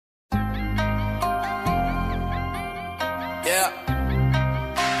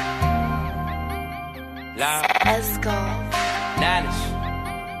Loud. Let's go. Nanish.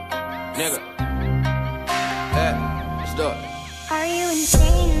 Nigga. Yeah, let's do it. Are you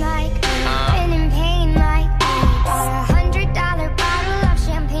insane like me? Been in pain like me? Bought $100 bottle of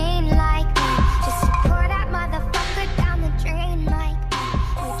champagne like me? Just to pour that motherfucker down the drain like me?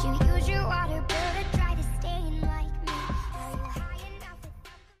 Would you use your water bill to try to stain like me? Are you high enough?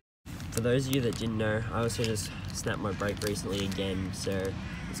 For those of you that didn't know, I also just snapped my brake recently again, so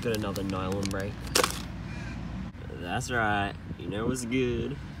it's got another nylon brake. That's right, you know what's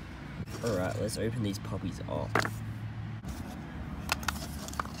good. Alright, let's open these puppies off.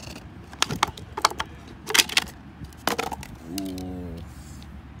 Ooh.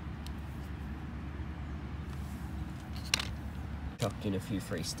 Chucked in a few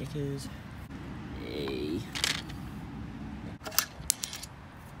free stickers. Yay.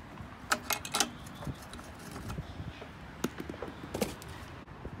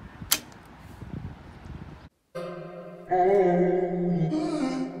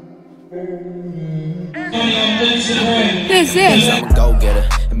 Who's this? I'm a go-getter,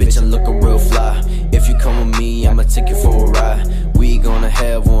 and bitch, I'm looking real fly. If you come with me, I'ma take you for a ride. We gonna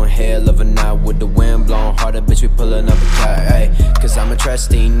have one hell of a night with the wind blowing harder, bitch, we pulling up a car, ayy. Cause I'm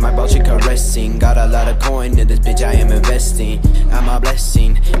interesting, my ball she caressing. Got a lot of coin in this bitch, I am investing. I'm a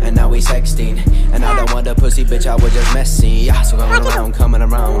blessing, and now we sexting. And I don't want the pussy, bitch, I was just messing. Yeah, so coming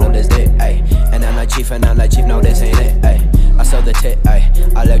around on this dick, ayy. And I'm like chief, no, this ain't it, ayy. I sell the tit,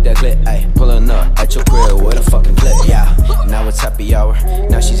 ayy, I like that clit, ayy. Pulling up at your crib with a fucking clip, yeah. Now it's happy hour,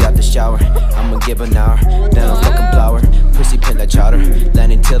 now she's out the shower. I'ma give her an hour, then I'm fucking flower. Pussy pin like chowder,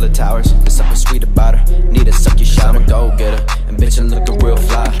 landing till the towers. There's something sweet about her, need to suck your shower. I'm a go-getter, and bitch, I'm looking real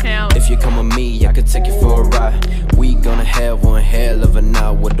fly. If you come with me, I could take you for a ride. We gonna have one hell of a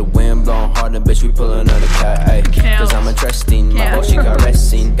night with the wind blowing hard, and bitch, we pulling on the cat, ayy. Cause I'm interesting, my ball she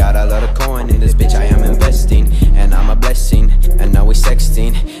caressing. Got a lot of coin in this bitch, I am investing. And I'm a blessing, and now we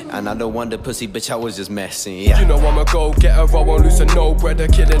sexting. And I don't want the pussy, bitch, I was just messing, yeah. You know I'm a go-getter, I won't lose a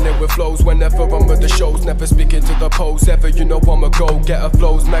no-breader. Killing it with flows whenever I'm with the shows. Never speaking to the pose ever. You know I'm a go-getter,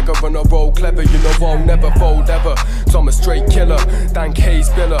 flows mega on a roll. Clever, you know I'll never fold ever. So I'm a straight killer, Dan K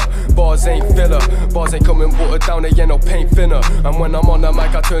spiller. Bars ain't filler, bars ain't coming watered down, they ain't no paint thinner. And when I'm on the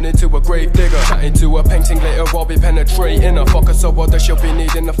mic, I turn into a grave digger. Chatting to a painting later, I'll be penetrating her. Fuck her so well that she'll be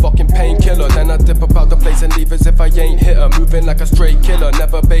needing a fucking painkiller. Then I dip about the place and leave as if I ain't hit her. Moving like a straight killer,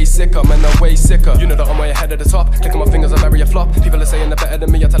 never basic, man, I'm way sicker. You know that I'm way ahead of the top. Clicking my fingers, I bury a flop. People are saying they're better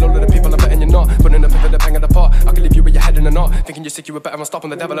than me, I tell all of the people I'm betting you're not. Putting the pivot, the pang of the part. I can leave you with your head in a knot. Thinking you're sick, you were better on stopping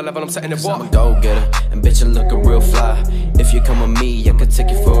the devil 11, I'm setting it what? I'm a go-getter, and bitch, I'm looking real fly. If you come with me, I could take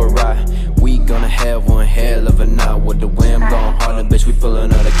you for a ride. We gonna have one hell of a night with the wind blowing hard, and bitch, we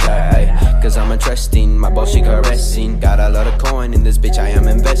pulling on the cat, ayy. Cause I'm interesting, my ball she caressing. Got a lot of coin in this bitch, I am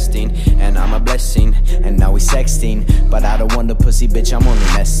investing. And I'm a blessing, and now we sexting. But I don't want the pussy, bitch, I'm only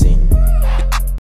messing.